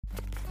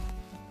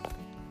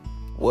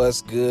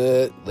What's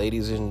good,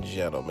 ladies and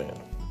gentlemen?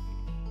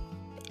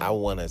 I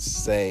want to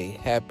say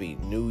Happy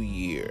New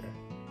Year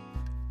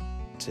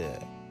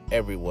to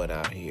everyone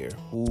out here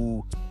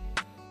who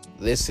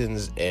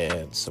listens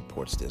and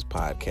supports this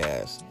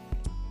podcast.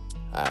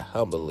 I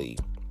humbly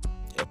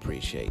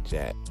appreciate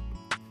that.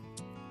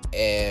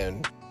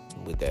 And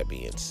with that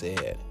being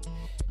said,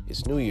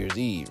 it's New Year's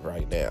Eve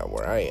right now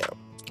where I am,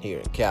 here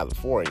in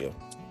California.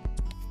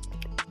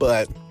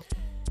 But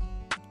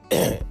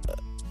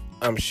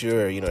I'm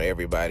sure,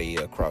 everybody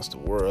across the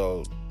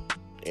world,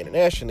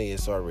 internationally,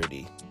 it's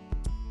already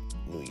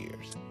New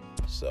Year's.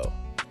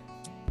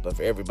 But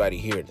for everybody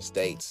here in the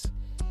States,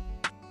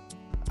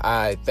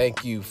 I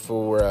thank you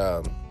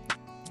for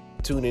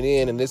tuning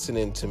in and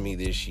listening to me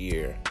this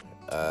year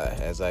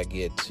as I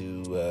get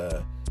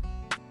to,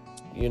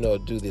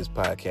 do this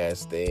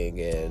podcast thing.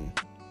 And,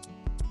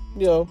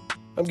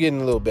 I'm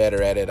getting a little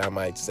better at it, I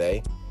might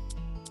say.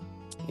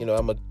 I'm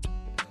going to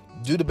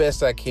do the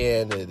best I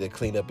can to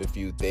clean up a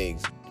few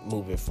things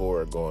moving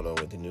forward going on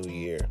with the new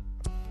year,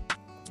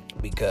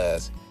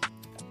 because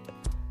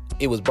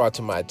it was brought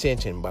to my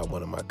attention by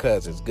one of my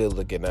cousins. Good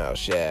looking out,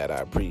 Shad. I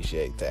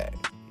appreciate that.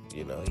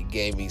 He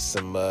gave me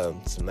some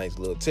nice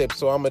little tips.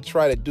 So I'm going to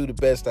try to do the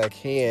best I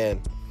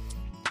can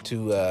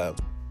to,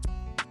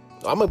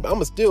 I'm going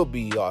to still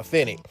be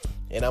authentic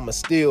and I'm going to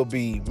still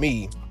be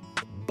me,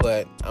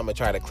 but I'm going to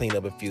try to clean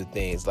up a few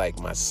things like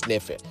my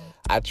sniffing.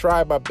 I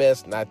try my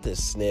best not to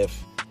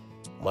sniff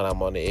when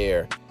I'm on the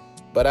air,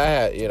 but I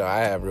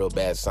have real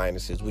bad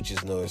sinuses, which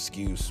is no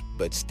excuse,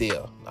 but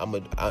still,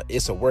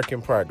 it's a work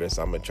in progress.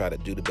 I'm going to try to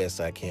do the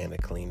best I can to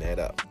clean that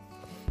up.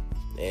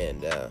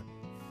 And,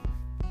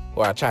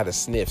 I try to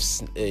sniff,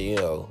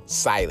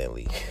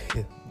 silently,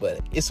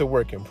 but it's a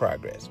work in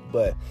progress.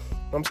 But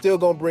I'm still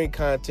going to bring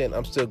content.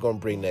 I'm still going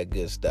to bring that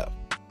good stuff,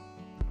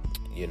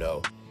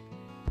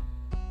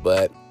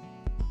 but,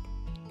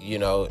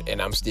 and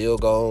I'm still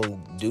going to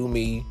do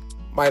me.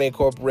 Might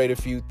incorporate a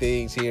few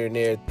things here and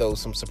there, throw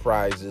some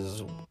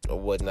surprises or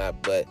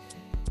whatnot, but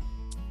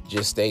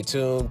just stay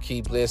tuned,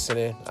 keep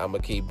listening. I'm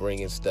going to keep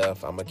bringing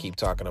stuff. I'm going to keep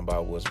talking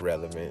about what's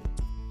relevant.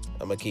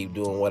 I'm going to keep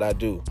doing what I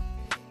do.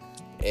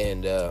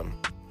 And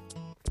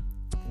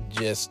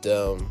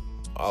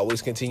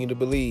always continue to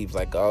believe,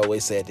 like I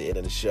always say at the end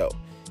of the show.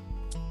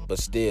 But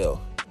still,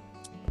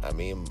 I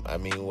mean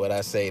what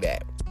I say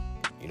that,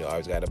 I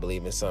always got to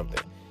believe in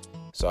something.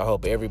 So I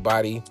hope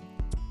everybody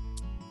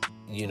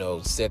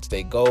sets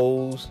their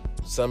goals.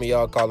 Some of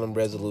y'all call them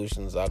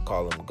resolutions. I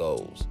call them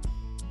goals.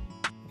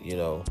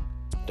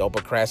 Don't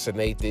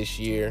procrastinate this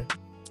year.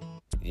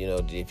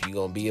 If you're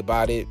going to be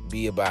about it,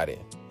 be about it.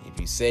 If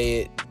you say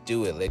it,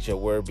 do it. Let your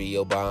word be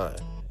your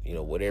bond.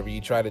 Whatever you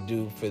try to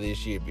do for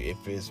this year,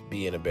 if it's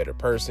being a better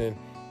person,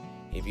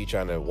 if you're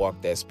trying to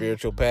walk that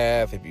spiritual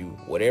path,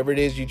 whatever it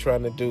is you're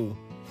trying to do,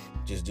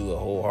 just do it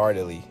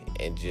wholeheartedly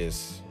and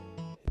just,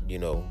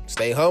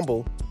 stay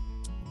humble,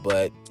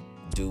 but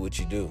do what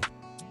you do.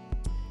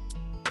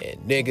 And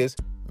niggas,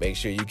 make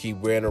sure you keep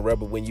wearing a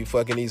rubber when you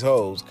fucking these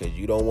hoes, because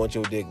you don't want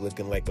your dick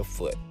looking like a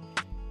foot.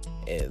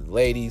 And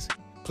ladies,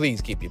 please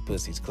keep your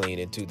pussies clean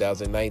in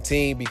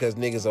 2019, because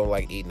niggas don't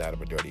like eating out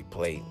of a dirty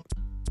plate.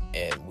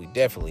 And we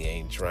definitely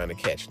ain't trying to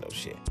catch no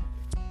shit.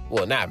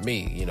 Well, not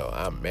me.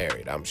 I'm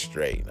married. I'm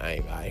straight. I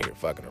ain't out here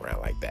fucking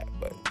around like that.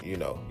 But,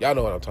 y'all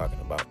know what I'm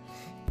talking about.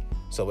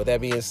 So with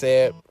that being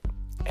said,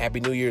 Happy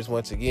New Year's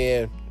once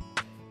again.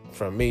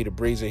 From me, the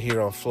Breezer,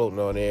 here on Floating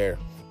on Air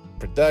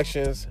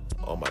Productions,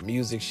 on my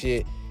music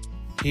shit,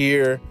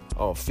 here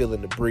on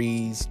Feeling the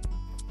Breeze.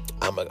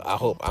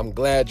 I'm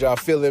glad y'all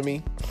feeling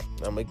me.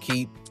 I'm gonna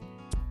keep,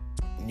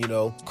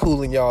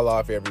 cooling y'all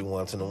off every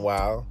once in a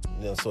while,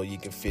 so you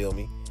can feel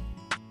me.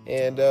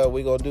 And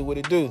we're gonna do what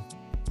it do.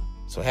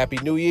 So Happy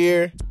New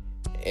Year,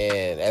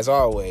 and as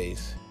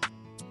always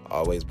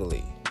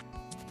believe.